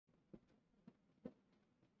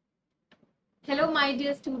Hello, my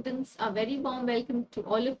dear students. A very warm welcome to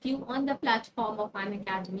all of you on the platform of an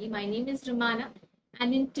academy. My name is Rumana,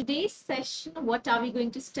 and in today's session, what are we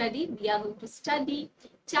going to study? We are going to study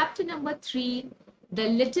chapter number 3, The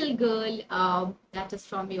Little Girl. That is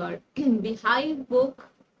from your Behind book,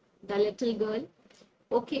 The Little Girl.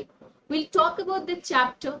 Okay, we'll talk about the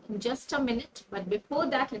chapter in just a minute, but before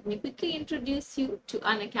that, let me quickly introduce you to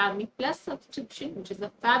an Academy Plus subscription, which is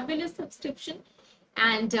a fabulous subscription.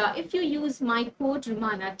 And if you use my code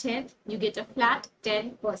Rumana10, you get a flat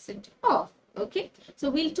 10% off. Okay, so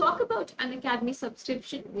we'll talk about an Academy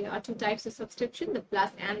subscription. There are two types of subscription, the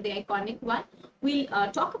Plus and the Iconic one. We'll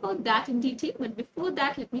talk about that in detail, but before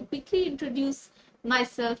that, let me quickly introduce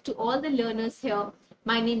myself to all the learners here.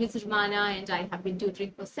 My name is Rumana and I have been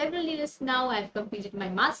tutoring for several years now. I've completed my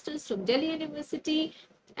master's from Delhi University,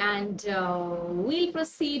 and we'll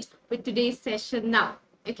proceed with today's session now.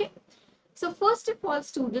 Okay. So first of all,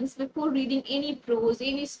 students, before reading any prose,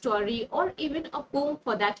 any story, or even a poem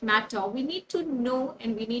for that matter, we need to know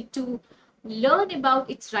and we need to learn about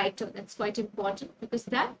its writer. That's quite important because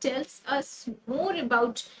that tells us more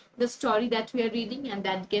about the story that we are reading, and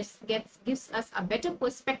that gives us a better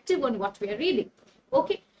perspective on what we are reading.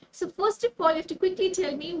 Okay, so first of all, you have to quickly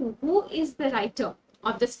tell me who is the writer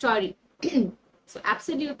of the story. So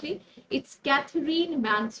absolutely, it's Catherine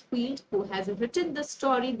Mansfield who has written the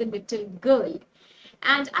story, The Little Girl.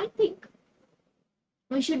 And I think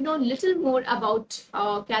we should know a little more about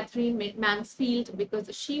Catherine Mansfield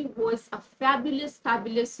because she was a fabulous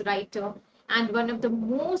writer and one of the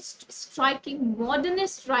most striking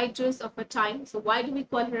modernist writers of her time. So why do we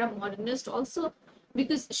call her a modernist? Also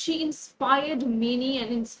because she inspired many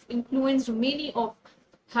and influenced many of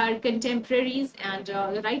her contemporaries and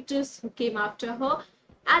writers who came after her.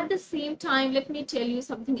 At the same time, let me tell you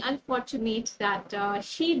something unfortunate that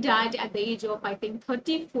she died at the age of, I think,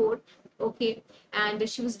 34. Okay, and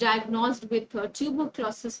she was diagnosed with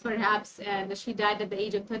tuberculosis, perhaps, and she died at the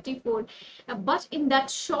age of 34. But in that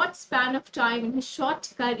short span of time, in her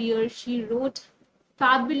short career, she wrote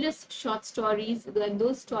fabulous short stories, and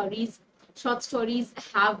those short stories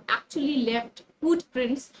have actually left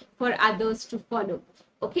footprints for others to follow.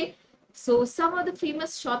 Okay, so some of the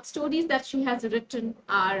famous short stories that she has written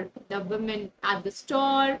are The Women at the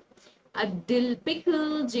Store, A Dill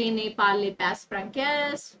Pickle, Jane Parle Pas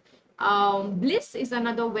Francaise. Bliss is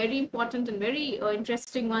another very important and very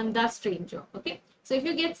interesting one, The Stranger. Okay, so if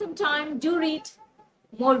you get some time, do read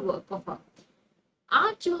more work of her.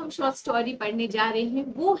 आज जो हम short story पढ़ने जा रहे हैं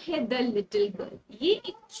वो है the little girl. ये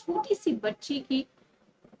एक छोटी सी बच्ची की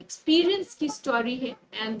experience की story है,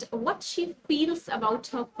 and what she feels about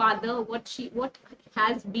her father, what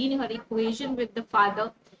has been her equation with the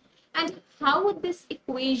father, and how this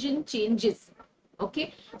equation changes.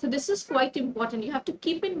 Okay, so this is quite important. You have to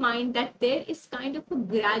keep in mind that there is kind of a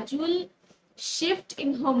gradual shift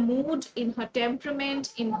in her mood, in her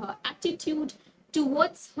temperament, in her attitude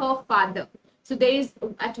towards her father. So there is,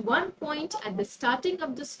 at one point at the starting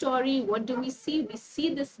of the story, what do we see? We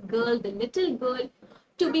see this girl, the little girl,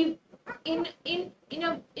 to be in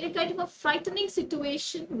a kind of a frightening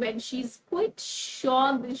situation when she's quite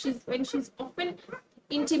shocked, when she's often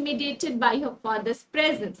intimidated by her father's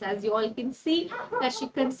presence. As you all can see, that she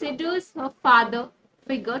considers her father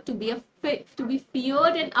figure to be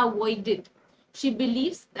feared and avoided. She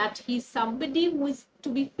believes that he's somebody who is to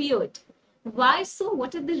be feared. Why so?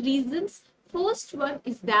 What are the reasons? First one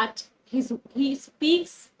is that he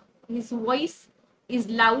speaks, his voice is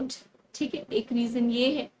loud. ठीक है, एक reason ये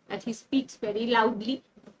है that he speaks very loudly.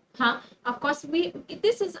 हाँ, of course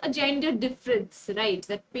this is a gender difference, right?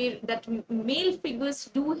 That male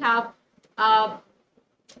figures do have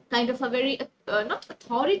kind of a very not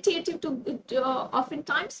authoritative to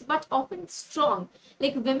oftentimes, but often strong.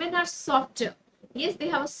 Like women are softer. Yes, they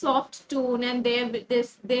have a soft tone, and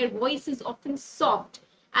their voice is often soft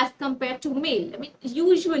as compared to male. I mean,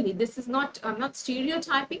 usually this is not, I'm not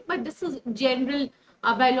stereotyping, but this is general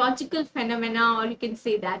biological phenomena, or you can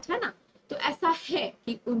say that, है ना? तो ऐसा है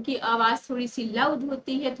कि उनकी आवाज थोड़ी सी loud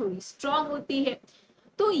होती है, थोड़ी स्ट्रांग होती है.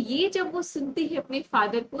 तो ये जब वो सुनती है अपने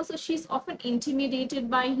फादर को, so she's often intimidated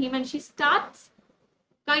by him and she starts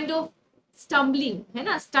kind of stumbling, है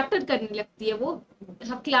ना, स्टटर करने लगती है वो,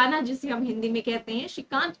 हकलाना जिसे हम हिंदी में कहते हैं. she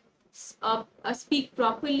can't speak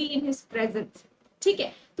properly in his presence. ठीक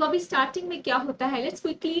है, तो अभी स्टार्टिंग में क्या होता है, let's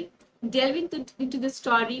quickly delve into the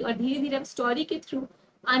story, और धीरे धीरे हम स्टोरी के थ्रू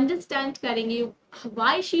understand करेंगे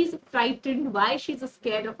why she is frightened, why she is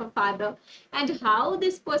scared of her father, and how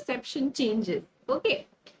this perception changes. Okay,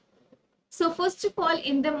 so first of all,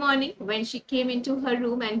 in the morning when she came into her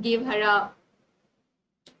room and gave her a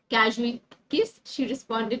casual kiss, she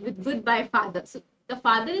responded with goodbye, father. So the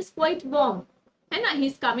father is quite warm. And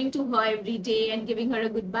he's coming to her every day and giving her a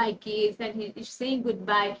goodbye kiss, and he's saying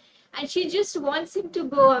goodbye. And she just wants him to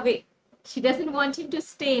go away. She doesn't want him to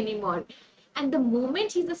stay anymore. And the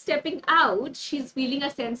moment he's stepping out, she's feeling a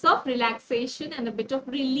sense of relaxation and a bit of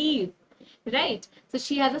relief, right? So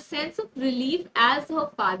she has a sense of relief as her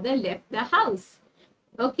father left the house.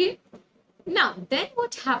 Okay. Now, then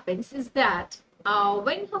what happens is that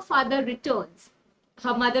when her father returns,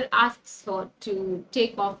 her mother asks her to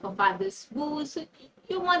take off her father's shoes. So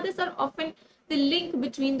your mothers are often the link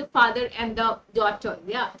between the father and the daughter.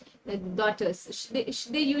 Yeah, the daughters.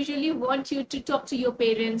 They usually want you to talk to your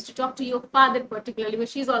parents, to talk to your father particularly,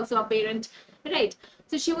 because she's also a parent, right?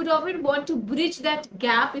 So she would often want to bridge that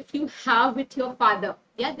gap if you have with your father.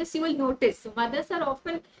 Yeah, this you will notice. So mothers are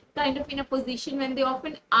often kind of in a position when they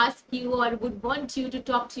often ask you or would want you to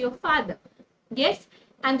talk to your father. Yes,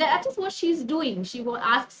 and that is what she's doing. She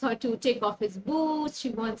asks her to take off his boots. She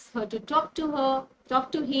wants her to talk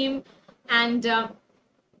to him, and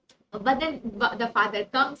but then the father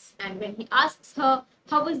comes, and when he asks her,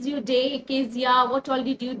 "How was your day, Kezia? What all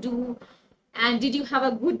did you do? And did you have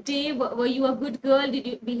a good day? Were you a good girl? Did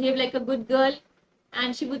you behave like a good girl?"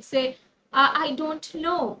 And she would say, I don't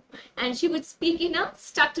know. And she would speak in a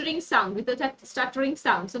stuttering sound, with a stuttering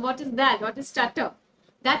sound. So what is that? What is stutter?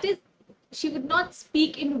 That is, she would not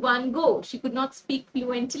speak in one go. She could not speak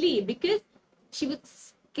fluently because she was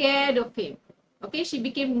scared of him. Okay, she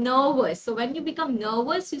became nervous. So when you become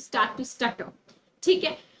nervous, you start to stutter.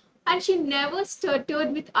 Okay, and she never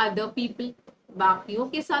stuttered with other people. बाकियों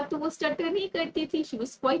के साथ तो वो stutter नहीं करती थी. She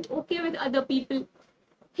was quite okay with other people.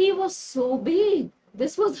 He was so big.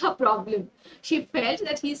 This was her problem. She felt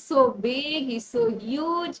that he's so big, he's so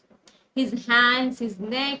huge. His hands, his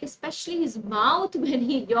neck, especially his mouth when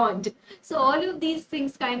he yawned. So all of these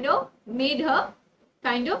things kind of made her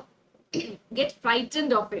kind of get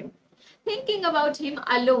frightened of him. Thinking about him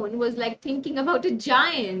alone was like thinking about a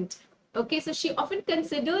giant. Okay, so she often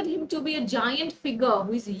considered him to be a giant figure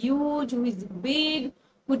who is huge, who is big,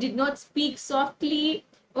 who did not speak softly.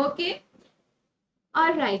 Okay.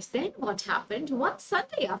 All right, then what happened? One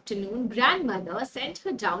Sunday afternoon, grandmother sent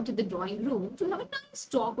her down to the drawing room to have a nice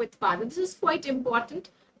talk with father. This is quite important.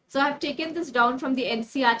 So I've taken this down from the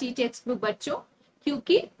NCERT textbook बच्चों,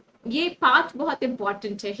 क्योंकि ये पाठ बहुत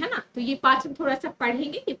important है ना? तो ये पाठ हम थोड़ा सा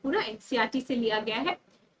पढ़ेंगे. ये पूरा NCERT से लिया गया है.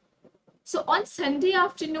 So on Sunday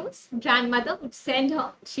afternoons, grandmother would send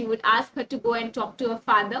her. She would ask her to go and talk to her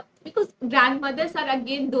father, because grandmothers are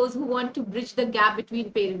again those who want to bridge the gap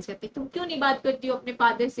between parents. कहते तुम क्यों नहीं बात करती हो अपने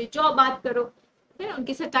father से? जाओ बात करो. है ना?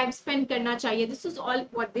 उनके साथ time spend करना चाहिए. This is all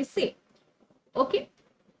what they say. Okay.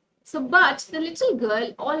 So, but the little girl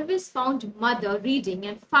always found mother reading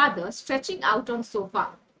and father stretching out on sofa.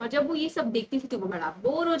 और जब वो ये सब देखती थी तो वो बड़ा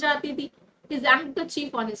बोर हो जाती थी. His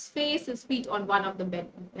handkerchief on his face, his feet on one of the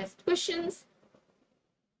best cushions,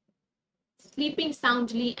 sleeping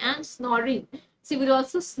soundly and snoring. She would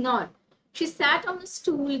also snore. She sat on a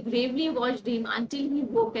stool, gravely watched him until he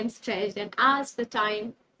woke and stretched and asked the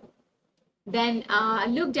time. Then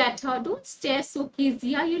looked at her. Don't stare so,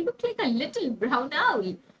 Kezia. You look like a little brown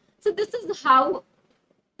owl. So this is how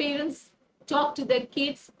parents talk to their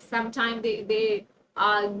kids. Sometimes they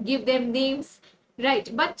give them names.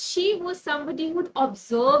 Right, but she was somebody who would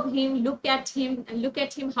observe him, look at him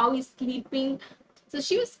how he's sleeping. So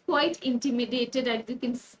she was quite intimidated, as you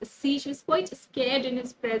can see. She was quite scared in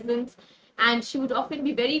his presence, and she would often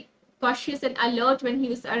be very cautious and alert when he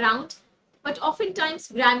was around. But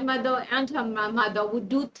oftentimes, grandmother and her mother would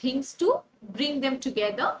do things to bring them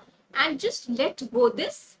together and just let go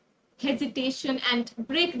this hesitation and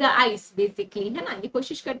break the ice, basically. है ना? ये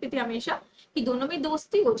कोशिश करते थे हमेशा कि दोनों में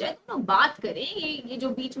दोस्ती हो जाए, दोनों बात करें, ये जो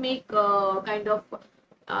बीच में एक kind of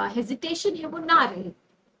hesitation है वो ना रहे.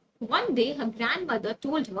 One day her grandmother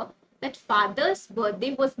told her that father's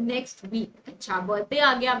birthday was next week. अच्छा, birthday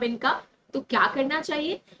आ गया अब इनका, तो क्या करना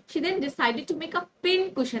चाहिए? She then decided to make a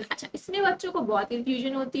pin cushion. अच्छा, इसमें बच्चों को बहुत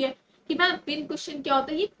confusion होती है कि मैम पिन क्वेश्चन क्या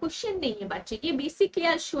होता है. ये क्वेश्चन नहीं है बच्चे, ये basically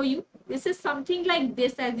I show you. This is something like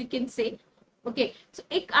this, as you can say. Okay, सो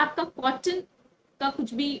एक आपका कॉटन का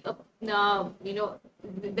कुछ भी you know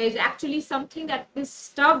there is actually something that is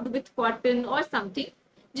stuffed with cotton और समथिंग,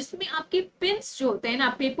 जिसमें आपके पिन्स जो होते हैं ना,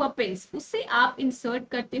 पेपर पिन्स, उससे आप इंसर्ट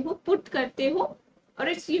करते हो, पुट करते हो, और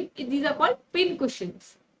it's these are called pin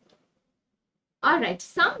questions. All right,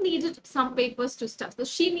 some needed some papers to stuff. So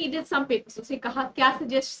she needed some papers. उसे कहा, क्या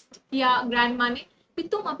suggest किया grandma ने कि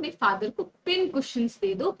तुम अपने father को pin cushions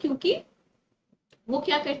दे दो, क्योंकि वो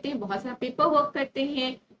क्या करते हैं, बहुत सारा पेपर वर्क करते हैं,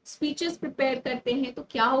 स्पीचेस प्रिपेयर करते हैं, तो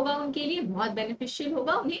क्या होगा उनके लिए, बहुत बेनिफिशियल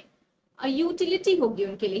होगा उन्हें यूटिलिटी होगी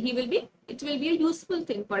उनके लिए, it will be a useful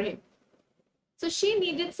thing for him. So she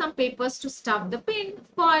needed some papers to stuff the pin,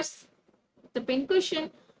 of course, the pin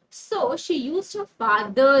cushion. So she used her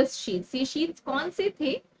father's sheets. ये sheets कौन से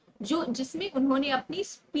थे जो जिसमें उन्होंने अपनी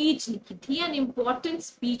speech लिखी थी, an important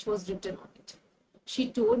speech was written on it. She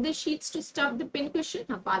tore the sheets to stuff the pin cushion.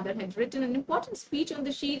 Her father had written an important speech on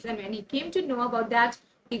the sheets, and when he came to know about that,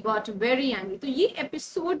 he got very angry. तो ये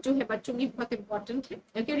episode जो है बच्चों की बहुत important है.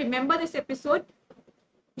 Okay, remember this episode?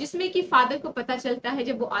 जिसमें कि फादर को पता चलता है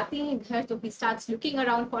जब वो आते हैं घर तो he starts looking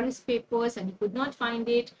around for his papers and he could not find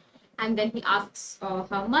it, and then he asks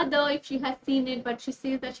her mother if she has seen it, but she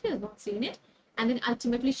says that she has not seen it, and then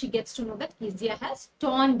ultimately she gets to know that Kezia has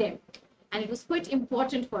torn them and it was quite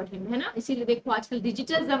important for him, है ना. इसीलिए देखो आजकल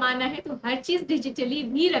digital जमाना है तो हर चीज digitally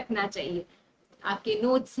भी रखना चाहिए. आपके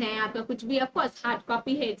नोट्स हैं, आपका कुछ भी, ऑफ कोर्स हार्ड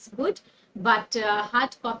कॉपी है, it's good, but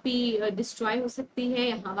hard copy destroy हो सकती है,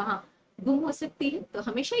 यहाँ वहाँ गुम हो सकती है, तो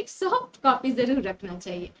हमेशा एक सॉफ्ट कॉपी जरूर रखना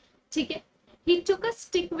चाहिए. ठीक है. He took a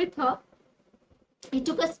stick with her. He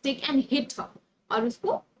took a stick and hit her. और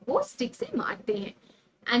उसको वो स्टिक से मारते हैं.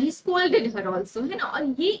 And he scolded her also, है ना. और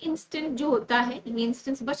ये इंस्टेंट जो होता है, ये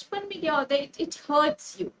इंस्टेंस बचपन में क्या होता है, it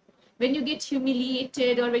hurts you. When you get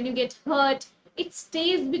humiliated or when you get hurt, it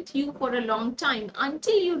stays with you for a long time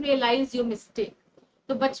until you realize your mistake.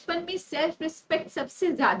 तो बचपन में सेल्फ रिस्पेक्ट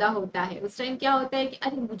सबसे ज्यादा होता है. उस टाइम क्या होता है कि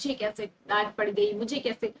अरे मुझे कैसे डांट पड़ गई, मुझे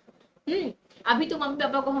कैसे. अभी तो मम्मी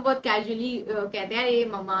पापा को हम बहुत कैजुअली कहते हैं अरे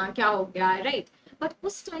मम्मा क्या हो गया, राइट. But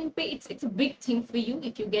उस time पे it's a big thing for you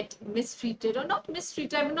if you get mistreated or not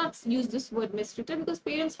mistreated. I will not use this word mistreated because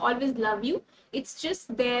parents always love you. It's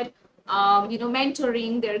just their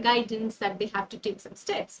mentoring, their guidance that they have to take some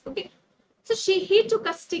steps. Okay. So he took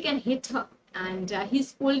a stick and hit her, and he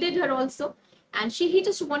scolded her also, and he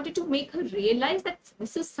just wanted to make her realize that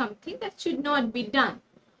this is something that should not be done.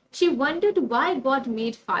 She wondered why God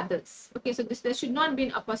made fathers. Okay, so there should not be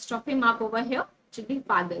an apostrophe mark over here. It should be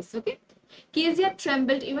fathers. Okay. Kezia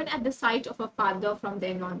trembled even at the sight of her father from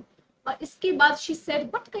then on. और इसके बाद she said,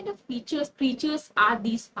 what kind of creatures are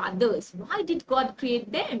these fathers? Why did God create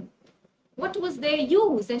them? What was their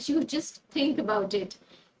use? And she would just think about it.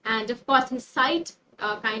 And of course, his sight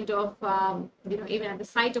even at the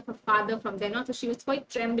sight of her father from then on, so she was quite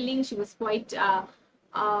trembling. She was quite,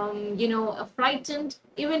 frightened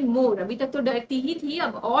even more. अभी तक तो डरती ही थी,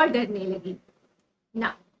 अब और डरने लगी.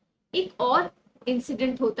 Now, एक और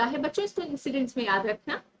इंसिडेंट होता है बच्चों, इसको इंसिडेंट्स में याद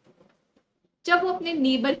रखना. जब वो अपने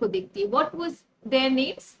नेबर को देखती है, what was their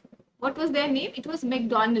name, it was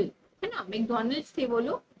McDonald, है ना. मैकडोनल्ड्स थे वो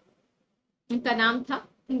लोग, उनका नाम था,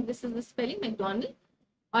 this is the spelling, McDonald.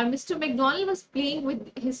 और mister McDonald was playing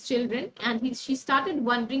with his children and she started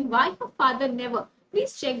wondering why her father never,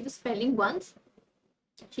 please check the spelling once.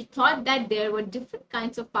 She thought that there were different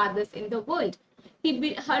kinds of fathers in the world. She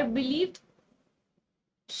believed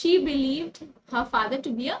her father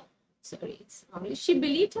to be a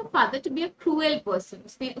cruel person.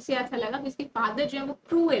 उसे ऐसा लगा कि उसके father जो है वो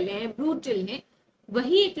cruel है, brutal है.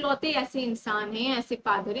 वही इकलौते ऐसे इंसान हैं, ऐसे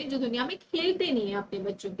फादर हैं जो दुनिया में खेलते नहीं है अपने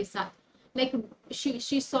बच्चों के साथ. Like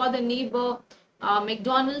she saw the neighbor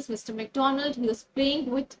Mr. McDonald. He was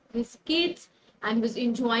playing with his kids and he was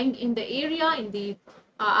enjoying in the area, in the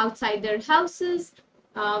outside their houses.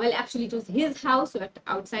 Well, actually it was his house, so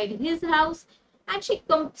outside his house. And she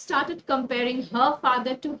started comparing her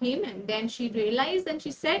father to him, and then she realized and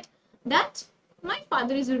she said that my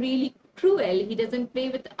father is really cruel. He doesn't play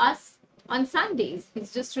with us on Sundays.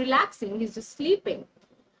 He's just relaxing. He's just sleeping.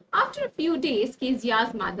 After a few days,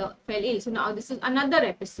 Kezia's mother fell ill. So now this is another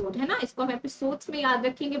episode, है ना. इसको हम episodes में याद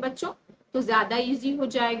रखेंगे बच्चों तो ज़्यादा easy हो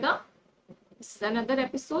जाएगा. This is another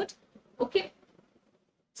episode. Okay.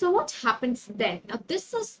 So what happens then? Now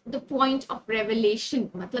this is the point of revelation.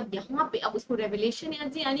 मतलब यहाँ पे अब उसको revelation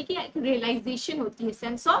यानी कि एक realization होती है,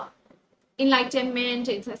 sense of enlightenment,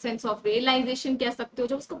 sense of realization कह सकते हो,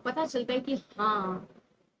 जब उसको पता चलता है कि हाँ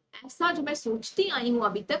ऐसा जो मैं सोचती आई हूँ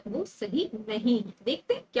अभी तक वो सही नहीं है.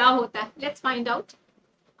 देखते क्या होता है. Let's find out.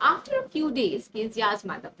 After a few days, Kezia's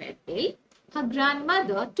mother fell ill. Her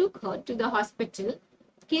grandmother took her to the hospital.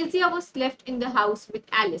 Kezia was left in the house with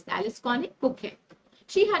Alice. Alice कौन है? Cook है.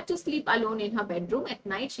 She had to sleep alone in her bedroom at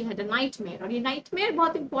night. She had a nightmare. और ये nightmare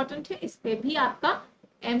बहुत important है, इस पे भी आपका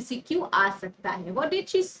MCQ आ सकता है. What did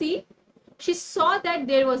she see? She saw that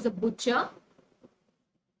there was a butcher,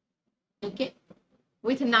 okay,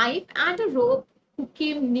 with a knife and a rope, who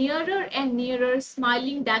came nearer and nearer,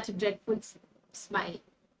 smiling that dreadful smile.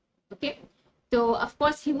 Okay, so of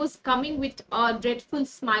course he was coming with a dreadful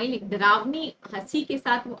smile. एक डरावनी हंसी के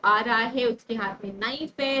साथ वो आ रहा है. उसके हाथ में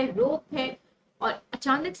नाइफ है, रोप है, और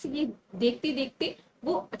अचानक से ये देखते देखते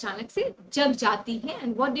वो अचानक से जग जाती है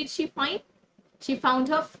and what did she find? She found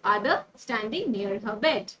her father standing near her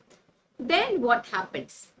bed. Then what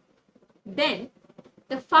happens? Then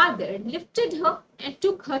the father lifted her and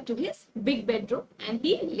took her to his big bedroom and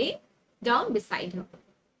he lay down beside her.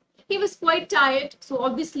 He was quite tired, so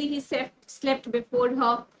obviously he slept before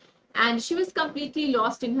her, and she was completely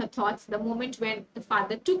lost in her thoughts the moment when the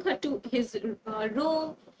father took her to his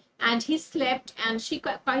room and he slept. And she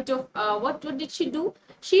kind of, what did she do?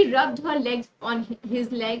 She rubbed her legs on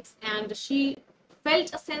his legs and she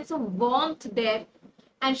felt a sense of warmth there.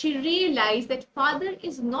 And she realized that father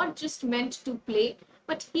is not just meant to play,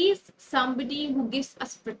 but he's somebody who gives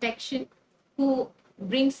us protection, who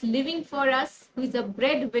brings living for us, who is a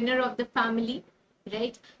breadwinner of the family,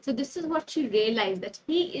 right? So this is what she realized, that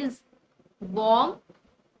he is warm,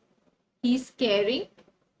 he's caring,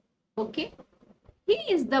 okay? He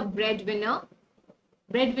is the breadwinner.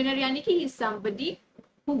 Breadwinner yani ki he is somebody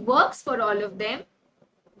who works for all of them,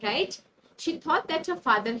 right? She thought that her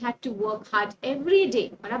father had to work hard every day.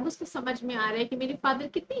 और अब उसको समझ में आ रहा है कि मेरे father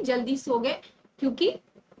कितनी जल्दी सो गए क्योंकि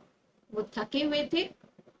वो थके हुए थे.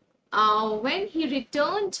 When he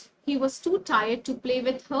returned, he was too tired to play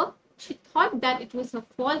with her. She thought that it was her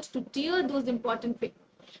fault to tear those important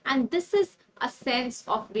pictures. And this is a sense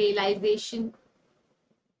of realization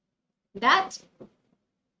that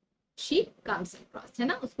she comes across. है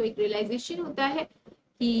ना, उसको एक realization होता है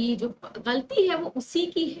कि जो गलती है वो उसी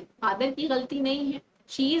की है, फादर की गलती नहीं है.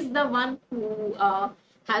 She is the one who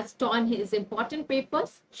has torn his important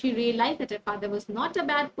papers. She realized that her father was not a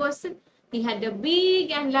bad person. He had a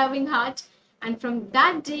big and loving heart. And from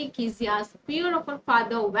that day, Kezia's fear of her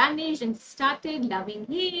father vanished and started loving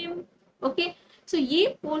him. Okay? So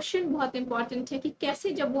ये portion बहुत important है कि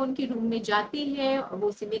कैसे जब वो उनके room में जाती है और वो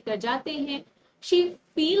उसे लेकर जाते हैं, she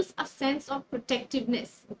feels a sense of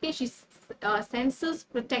protectiveness. Okay? She senses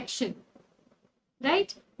protection.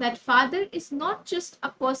 Right? That father is not just a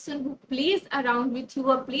person who plays around with you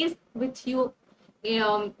or plays with you,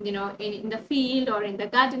 in the field or in the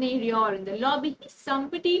garden area or in the lobby. He's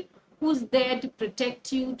somebody who's there to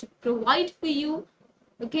protect you, to provide for you.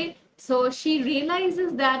 Okay, so she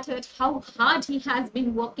realizes that how hard he has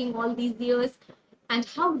been working all these years and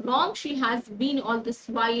how wrong she has been all this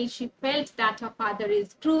while. She felt that her father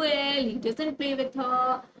is cruel, he doesn't play with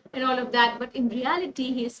her and all of that, but in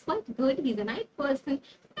reality he is quite good. He's a nice person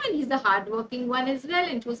and he's a hardworking one as well,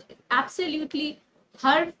 and it was absolutely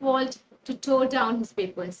her fault to tore down his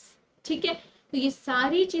papers. ठीक है, तो ये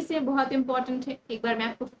सारी चीजें बहुत important है. एक बार मैं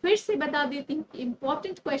आपको फिर से बता देती हूँ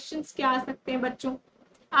इंपॉर्टेंट क्वेश्चंस क्या आ सकते हैं बच्चों.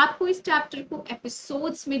 आपको इस चैप्टर को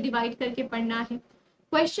एपिसोड्स में डिवाइड करके पढ़ना है.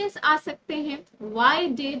 क्वेश्चंस आ सकते हैं, why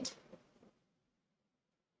did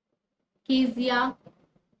kezia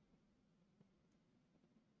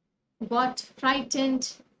got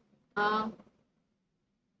frightened,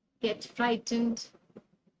 get frightened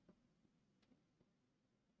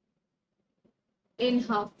in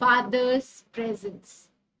her father's presence.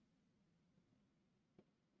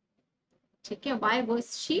 ठीक है, why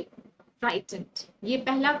was she frightened? ये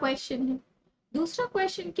पहला क्वेश्चन है. दूसरा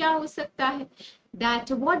क्वेश्चन क्या हो सकता है,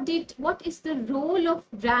 that what is the role of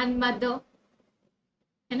grandmother,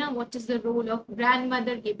 है ना, what is the role of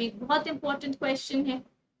grandmother. ये भी बहुत इंपॉर्टेंट क्वेश्चन है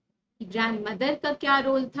कि ग्रैंडमदर का क्या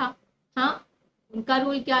रोल था. हाँ, उनका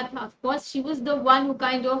रोल क्या था. Of course, she was the one who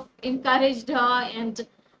kind of encouraged her and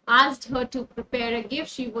asked her to prepare a gift.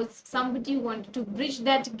 She was somebody who wanted to bridge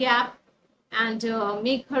that gap and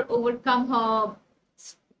make her overcome her,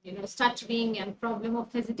 stuttering and problem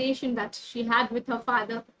of hesitation that she had with her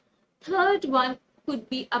father. Third one could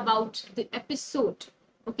be about the episode,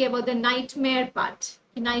 okay, about the nightmare part.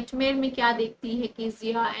 Nightmare में क्या देखती है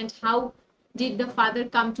kezia and how did the father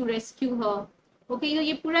come to rescue her. Okay, तो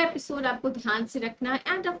ये पूरा episode आपको ध्यान से रखना है.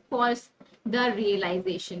 And of course the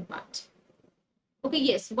realization part. Okay,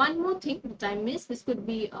 yes, one more thing that I missed. This could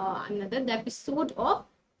be the episode of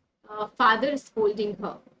father scolding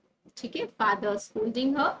her. ठीक है, father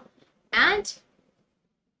scolding her, and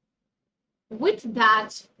with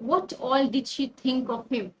that, what all did she think of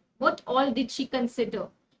him? What all did she consider?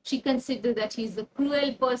 She considered that he's a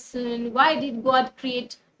cruel person. Why did God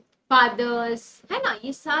create fathers? है ना,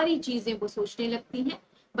 ये सारी चीजें वो सोचने लगती हैं.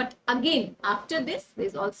 But again, after this,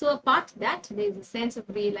 there's also a part that there's a sense of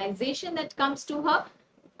realization that comes to her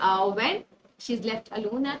when she's left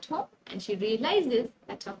alone at home and she realizes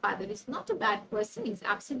that her father is not a bad person. He's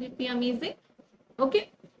absolutely amazing. Okay,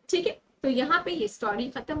 ठीक है, तो यहाँ पे ये story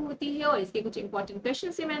खत्म होती है और इसके कुछ इंपॉर्टेंट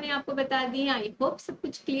क्वेश्चन से मैंने आपको बता दिए. आई होप सब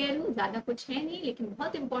कुछ क्लियर हो. ज्यादा कुछ है नहीं, लेकिन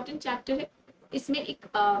बहुत इंपॉर्टेंट चैप्टर है. इसमें एक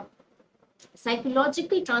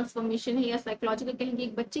साइकोलॉजिकल ट्रांसफॉर्मेशन है या साइकोलॉजिकल कहेंगे,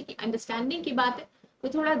 एक बच्चे की अंडरस्टैंडिंग की बात है. तो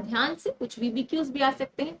थोड़ा ध्यान से, कुछ VBQs भी आ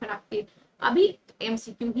सकते हैं, पर आपके अभी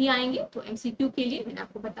MCQ ही आएंगे। तो MCQ के लिए मैंने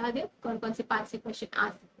आपको बता दिया कौन कौन से पार्ट से क्वेश्चन आ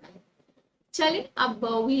सकता है। चलिए, अब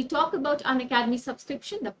we talk about Unacademy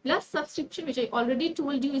subscription. The Plus subscription, which I already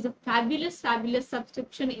told you, is a fabulous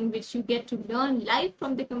subscription in which you get to learn live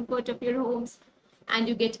from the comfort of your homes, and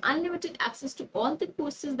you get unlimited access to all the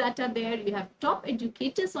courses that are there. You have top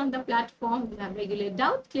educators on the platform. You have regular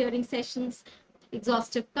doubt clearing sessions,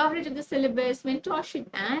 exhaustive coverage of the syllabus, mentorship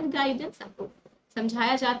and guidance. आपको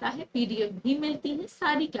समझाया जाता है, PDF भी मिलती है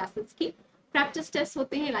सारी classes की, practice test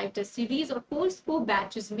होते हैं, लाइव टेस्ट सीरीज, और कोर्स को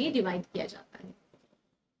बैचेस में डिवाइड किया जाता है।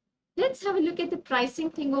 Let's have a look at the pricing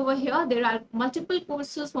thing over here. There are multiple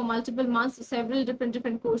courses for multiple months, so several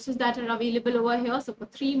different courses that are available over here. So for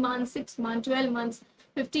 3 months, 6 months, 12 months,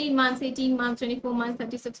 15 months, 18 months, 24 months,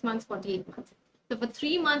 36 months, 48 months. So for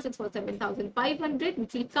 3 months, it's for 7,500,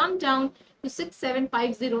 which will come down to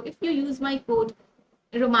 6,750 if you use my code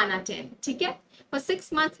Rumana10. ठीक है? For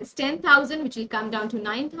 6 months, it's 10,000, which will come down to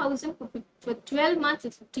 9,000. For 12 months,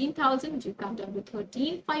 it's 15,000, which will come down to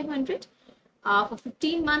 13,500. For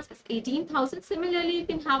 15 months, it's 18,000. Similarly, you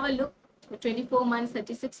can have a look for 24 months,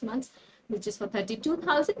 36 months, which is for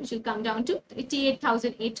 32,000, which will come down to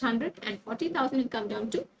 88,800, and 40,000 will come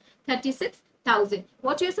down to 36,000.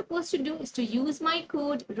 What you're supposed to do is to use my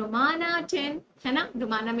code Rumana10, है ना?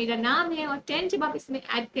 Rumana मेरा नाम है, और 10 जब आप इसमें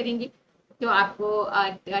add करेंगे तो आपको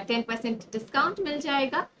 10% डिस्काउंट मिल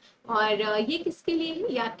जाएगा। और ये किसके लिए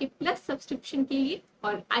है? ये आपके प्लस सब्सक्रिप्शन के लिए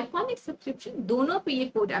और आइकॉनिक सब्सक्रिप्शन, दोनों पे ये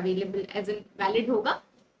code available as in valid होगा।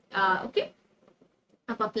 ओके,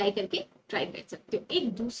 आप अप्लाई करके ट्राई कर सकते हो। एक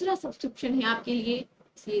दूसरा सब्सक्रिप्शन है आपके लिए,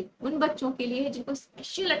 ये उन बच्चों के लिए है जिनको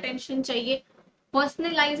स्पेशल अटेंशन चाहिए,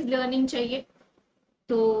 पर्सनलाइज्ड लर्निंग चाहिए।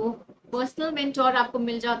 तो पर्सनल मेंटोर आपको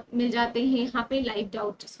मिल जाते हैं यहाँ पे, लाइव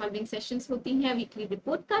डाउट सॉल्विंग सेशंस होती हैं, वीकली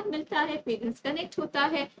रिपोर्ट कार्ड मिलता है, पेरेंट्स कनेक्ट होता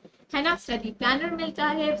है ना, स्टडी प्लानर मिलता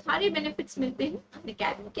है, सारे बेनिफिट्स मिलते हैं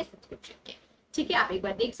अनअकैडमी के सब्सक्रिप्शन के। ठीक है, आप एक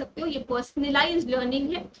बार देख सकते हो, ये पर्सनलाइज्ड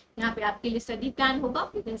लर्निंग है। यहाँ पे आपके लिए स्टडी प्लान होगा,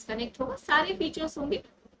 पेरेंट्स कनेक्ट होगा, सारे फीचर्स होंगे।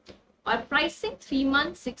 और pricing 3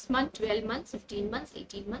 month, 6 month, 12 month, 15 month,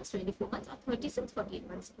 18 month, 24 month और 36, 48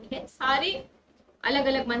 मंथ की है। सारे अलग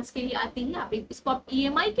अलग मंथ्स के लिए आती है। आप इसको आप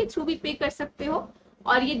EMI के थ्रू भी पे कर सकते हो,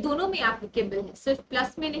 और ये दोनों में एप्लीकेबल है, सिर्फ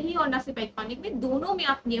प्लस में नहीं और ना सिर्फ आइकॉनिक में, दोनों में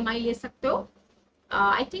आप EMI ले सकते हो।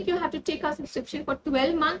 I think you have to take a subscription for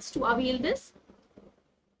 12 months to avail this,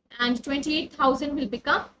 and 28,000 will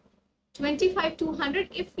become 25,200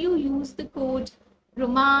 if you use the code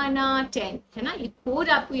Rumana10, है ना? ये कोड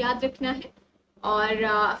आपको याद रखना है। और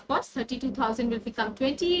of course 32,000 will become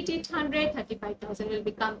 28,800, 35,000 will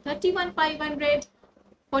become 31,500,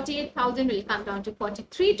 48,000 will come down to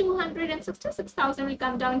 43,200, and 66,000 will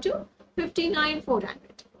come down to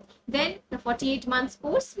 59,400. Then the 48 months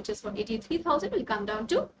course, which is for 83,000, will come down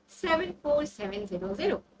to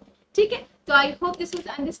 74,700. ठीक है, तो I hope this was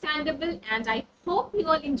understandable and I hope you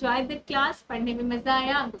all enjoyed the class. पढ़ने में मजा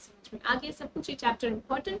आया, आपको समझ में आ गया सब कुछ। ये चैप्टर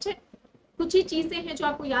इम्पोर्टेंट है, कुछ ही चीजें हैं जो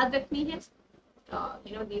आपको याद रखनी है।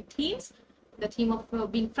 The themes, the theme of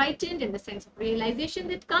being frightened and the sense of realization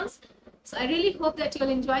that comes. So I really hope that you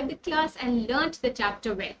all enjoyed the class and learned the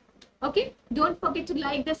chapter well. Okay, don't forget to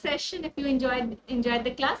like the session if you enjoyed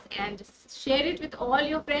the class, and share it with all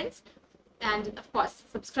your friends, and of course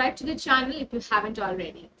subscribe to the channel if you haven't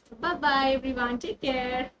already. So bye bye everyone, take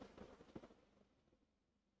care.